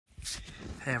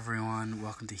Hey everyone,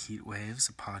 welcome to Heat Waves,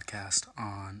 a podcast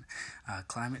on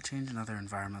climate change and other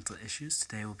environmental issues.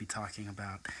 Today we'll be talking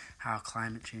about how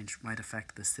climate change might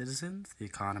affect the citizens, the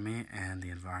economy, and the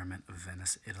environment of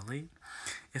Venice, Italy,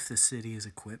 if the city is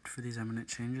equipped for these imminent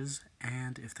changes,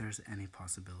 and if there's any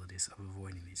possibilities of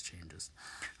avoiding these changes.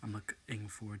 I'm looking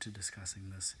forward to discussing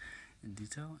this in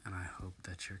detail, and I hope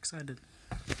that you're excited.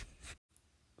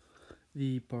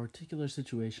 The particular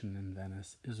situation in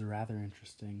Venice is rather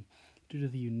interesting due to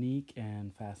the unique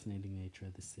and fascinating nature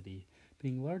of the city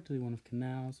being largely one of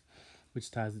canals,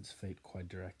 which ties its fate quite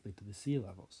directly to the sea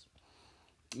levels.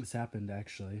 This happened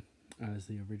actually as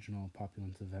the original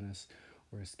populace of Venice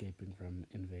were escaping from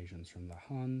invasions from the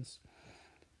Huns,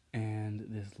 and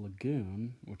this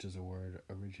lagoon, which is a word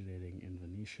originating in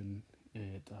Venetian,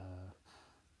 it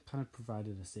kind of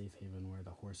provided a safe haven where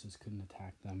the horses couldn't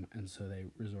attack them, and so they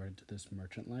resorted to this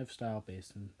merchant lifestyle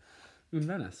based in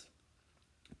Venice.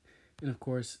 And of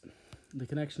course, the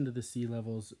connection to the sea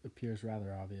levels appears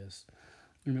rather obvious,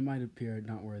 and it might appear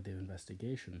not worthy of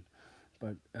investigation,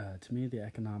 but to me, the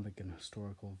economic and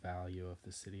historical value of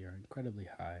the city are incredibly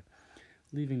high,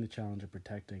 leaving the challenge of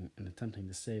protecting and attempting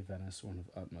to save Venice one of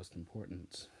utmost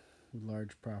importance. With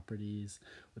large properties,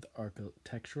 with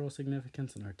architectural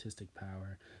significance and artistic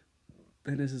power,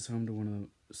 Venice is home to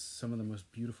some of the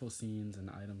most beautiful scenes and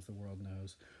items the world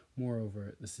knows.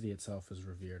 Moreover, the city itself is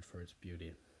revered for its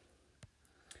beauty.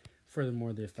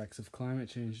 Furthermore, the effects of climate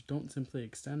change don't simply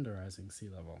extend to rising sea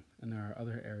level, and there are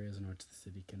other areas in which the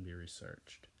city can be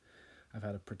researched. I've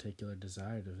had a particular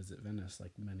desire to visit Venice,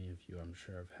 like many of you I'm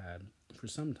sure have had, for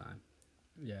some time.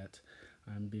 Yet,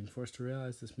 I'm being forced to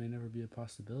realize this may never be a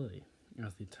possibility,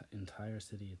 as the entire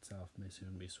city itself may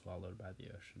soon be swallowed by the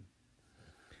ocean.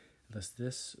 Thus,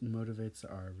 this motivates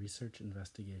our research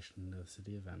investigation into the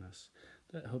city of Venice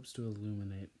that hopes to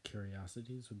illuminate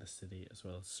curiosities with the city as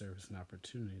well as serve as an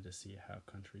opportunity to see how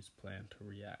countries plan to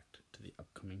react to the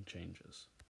upcoming changes.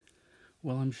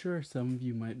 While I'm sure some of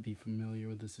you might be familiar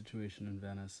with the situation in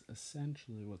Venice,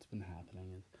 essentially what's been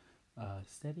happening is a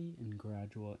steady and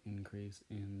gradual increase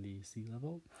in the sea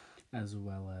level, as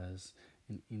well as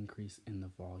an increase in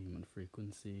the volume and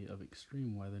frequency of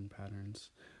extreme weather patterns,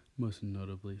 most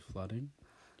notably flooding.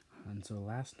 And so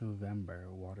last November,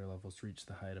 water levels reached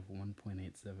the height of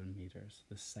 1.87 meters,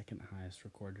 the second highest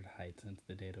recorded height since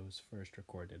the data was first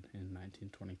recorded in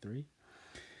 1923.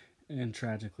 And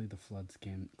tragically, the floods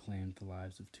claimed the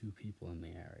lives of 2 people in the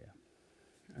area.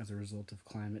 As a result of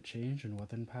climate change and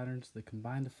weather patterns, the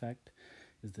combined effect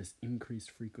is this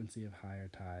increased frequency of higher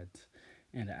tides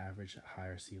and an average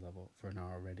higher sea level for an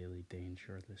already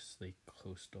dangerously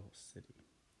coastal city.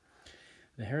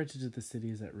 The heritage of the city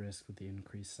is at risk with the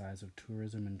increased size of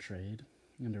tourism and trade,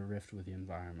 and a rift with the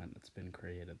environment that's been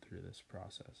created through this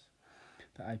process.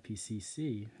 The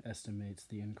IPCC estimates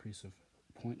the increase of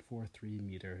 0.43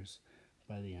 meters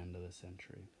by the end of the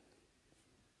century,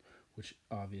 which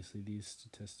obviously these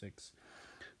statistics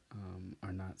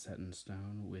are not set in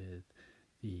stone with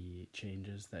the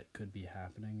changes that could be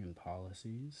happening in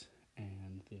policies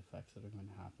and the effects that are going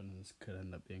to happen. This could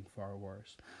end up being far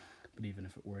worse. But even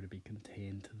if it were to be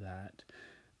contained to that,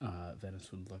 Venice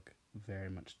would look very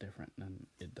much different than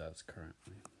it does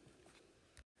currently.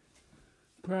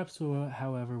 Perhaps,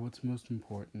 however, what's most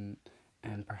important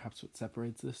and perhaps what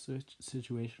separates this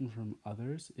situation from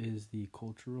others is the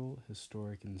cultural,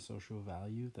 historic, and social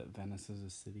value that Venice as a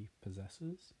city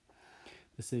possesses.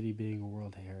 The city, being a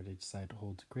World Heritage Site,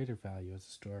 holds greater value as a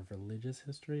store of religious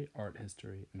history, art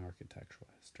history, and architectural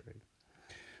history.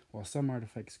 While some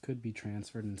artifacts could be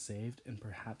transferred and saved, and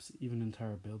perhaps even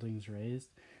entire buildings razed,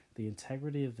 the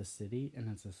integrity of the city and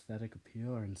its aesthetic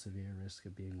appeal are in severe risk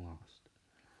of being lost.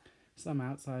 Some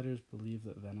outsiders believe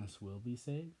that Venice will be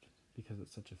saved because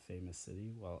it's such a famous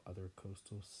city, while other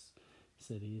coastal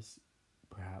cities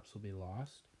perhaps will be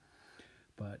lost.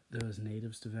 But those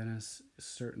natives to Venice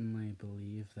certainly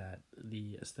believe that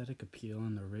the aesthetic appeal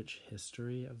and the rich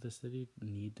history of the city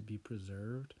need to be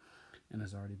preserved and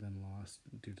has already been lost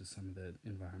due to some of the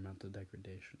environmental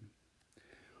degradation.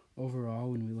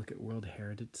 Overall, when we look at World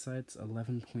Heritage Sites,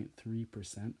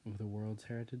 11.3% of the World's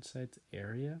Heritage Sites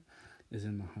area is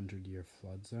in the 100-year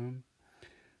flood zone,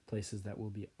 places that will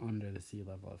be under the sea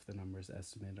level if the numbers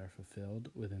estimated are fulfilled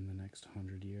within the next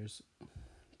 100 years.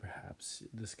 Perhaps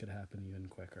this could happen even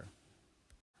quicker.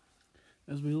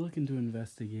 As we look into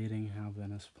investigating how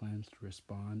Venice plans to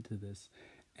respond to this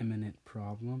imminent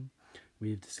problem,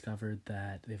 we've discovered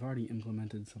that they've already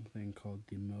implemented something called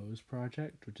the MOSE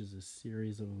project, which is a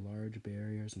series of large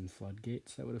barriers and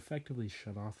floodgates that would effectively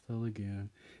shut off the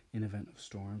lagoon in event of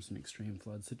storms and extreme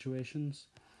flood situations.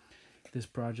 This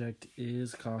project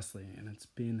is costly and it's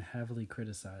been heavily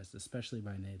criticized, especially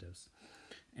by natives,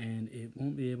 and it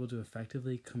won't be able to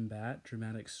effectively combat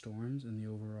dramatic storms and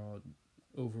the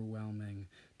overwhelming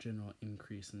general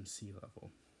increase in sea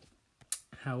level.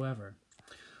 However,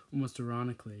 almost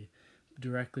ironically,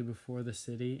 directly before the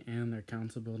city and their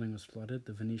council building was flooded,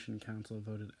 the Venetian Council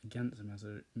voted against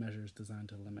measures designed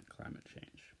to limit climate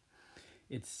change.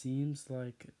 It seems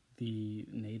like the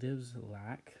natives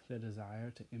lack the desire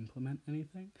to implement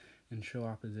anything and show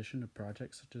opposition to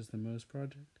projects such as the MOSE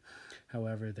project.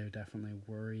 However, they're definitely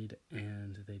worried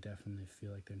and they definitely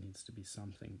feel like there needs to be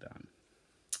something done.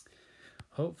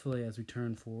 Hopefully, as we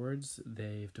turn forwards,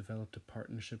 they've developed a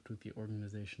partnership with the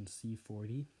organization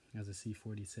C40 as a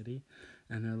C40 city,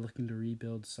 and they're looking to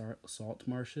rebuild salt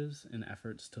marshes in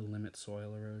efforts to limit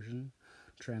soil erosion,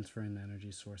 transferring the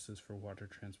energy sources for water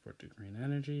transport to green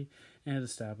energy, and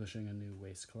establishing a new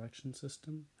waste collection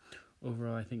system.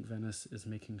 Overall, I think Venice is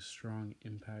making strong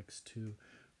impacts to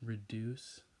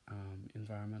reduce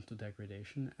environmental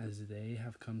degradation, as they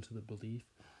have come to the belief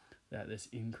that this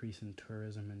increase in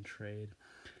tourism and trade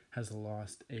has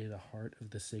lost A, the heart of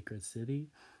the sacred city,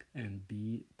 and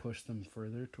B, pushed them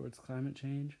further towards climate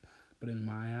change. But in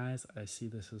my eyes, I see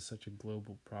this as such a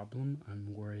global problem.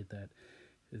 I'm worried that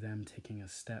them taking a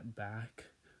step back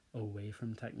away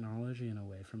from technology and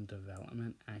away from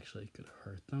development actually could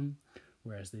hurt them,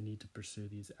 whereas they need to pursue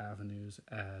these avenues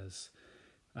as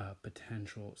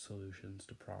potential solutions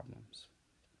to problems.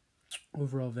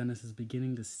 Overall, Venice is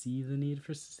beginning to see the need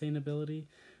for sustainability,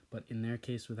 but in their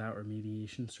case, without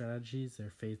remediation strategies, their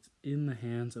fate's in the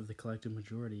hands of the collective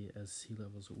majority as sea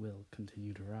levels will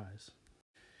continue to rise.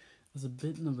 As a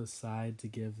bit of an aside to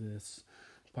give this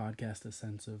podcast a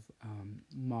sense of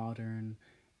modern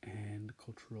and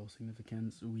cultural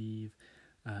significance, we've,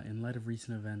 in light of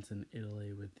recent events in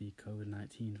Italy with the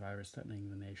COVID-19 virus threatening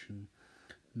the nation,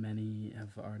 many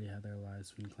have already had their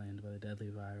lives been claimed by the deadly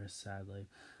virus, sadly.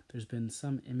 There's been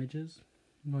some images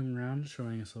going around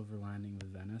showing a silver lining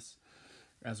with Venice.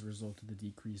 As a result of the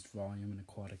decreased volume in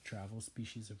aquatic travel,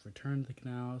 species have returned to the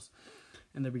canals,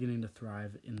 and they're beginning to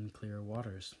thrive in clear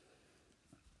waters.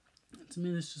 To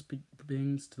me, this just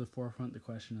brings to the forefront the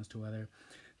question as to whether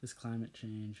this climate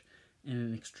change, in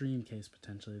an extreme case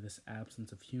potentially, this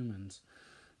absence of humans,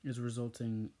 is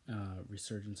resulting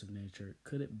resurgence of nature.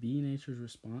 Could it be nature's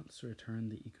response to return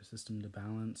the ecosystem to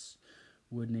balance?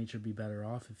 Would nature be better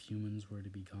off if humans were to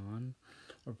be gone?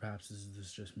 Or perhaps is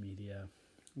this just media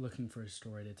looking for a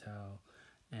story to tell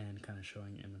and kind of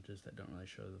showing images that don't really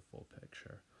show the full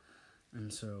picture?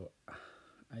 And so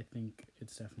I think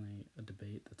it's definitely a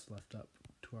debate that's left up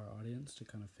to our audience to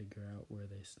kind of figure out where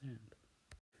they stand.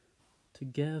 To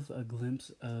give a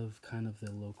glimpse of kind of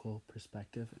the local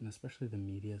perspective and especially the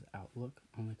media's outlook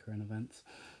on the current events,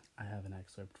 I have an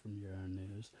excerpt from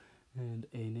Euronews and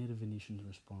a native Venetian's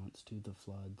response to the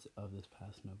floods of this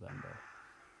past November.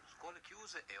 Scuole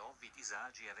chiuse e ovvi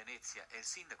disagi a Venezia e il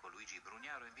sindaco Luigi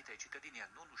Brugnaro invita i cittadini a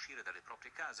non uscire dalle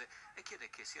proprie case e chiede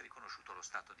che sia riconosciuto lo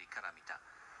stato di calamità.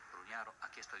 Brugnaro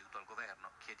ha chiesto aiuto al governo.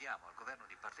 Chiediamo al governo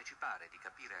di partecipare, di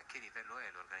capire a che livello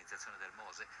è l'organizzazione del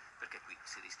MOSE, perché qui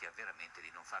si rischia veramente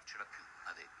di non farcela più,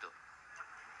 ha detto.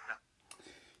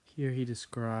 Here he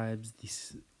describes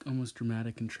these almost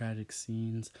dramatic and tragic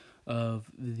scenes of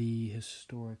the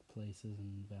historic places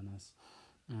in Venice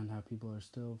and how people are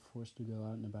still forced to go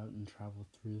out and about and travel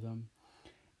through them.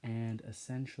 And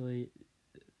essentially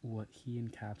what he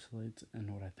encapsulates and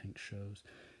what I think shows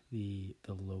the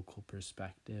local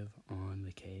perspective on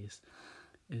the case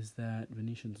is that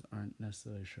Venetians aren't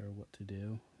necessarily sure what to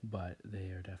do, but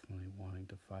they are definitely wanting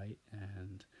to fight,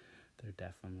 and they're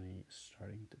definitely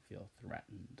starting to feel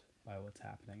threatened by what's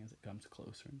happening as it comes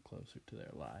closer and closer to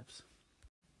their lives.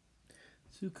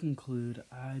 To conclude,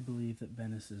 I believe that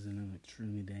Venice is in an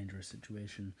extremely dangerous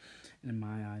situation, and in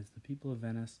my eyes, the people of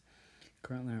Venice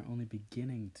currently are only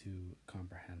beginning to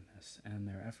comprehend this, and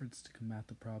their efforts to combat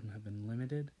the problem have been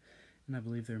limited, and I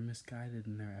believe they're misguided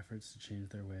in their efforts to change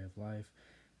their way of life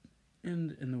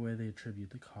and in the way they attribute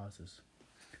the causes.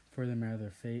 Furthermore, their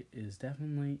fate is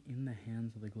definitely in the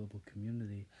hands of the global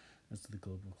community as to the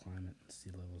global climate and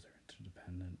sea levels are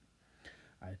interdependent.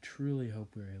 I truly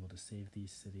hope we are able to save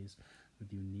these cities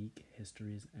with unique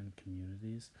histories and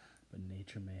communities, but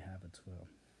nature may have its will.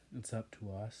 It's up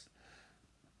to us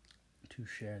to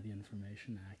share the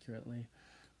information accurately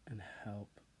and help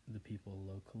the people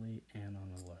locally and on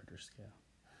a larger scale.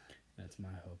 And it's my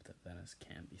hope that Venice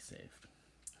can be saved.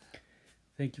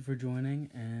 Thank you for joining,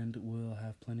 and we'll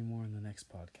have plenty more in the next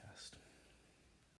podcast.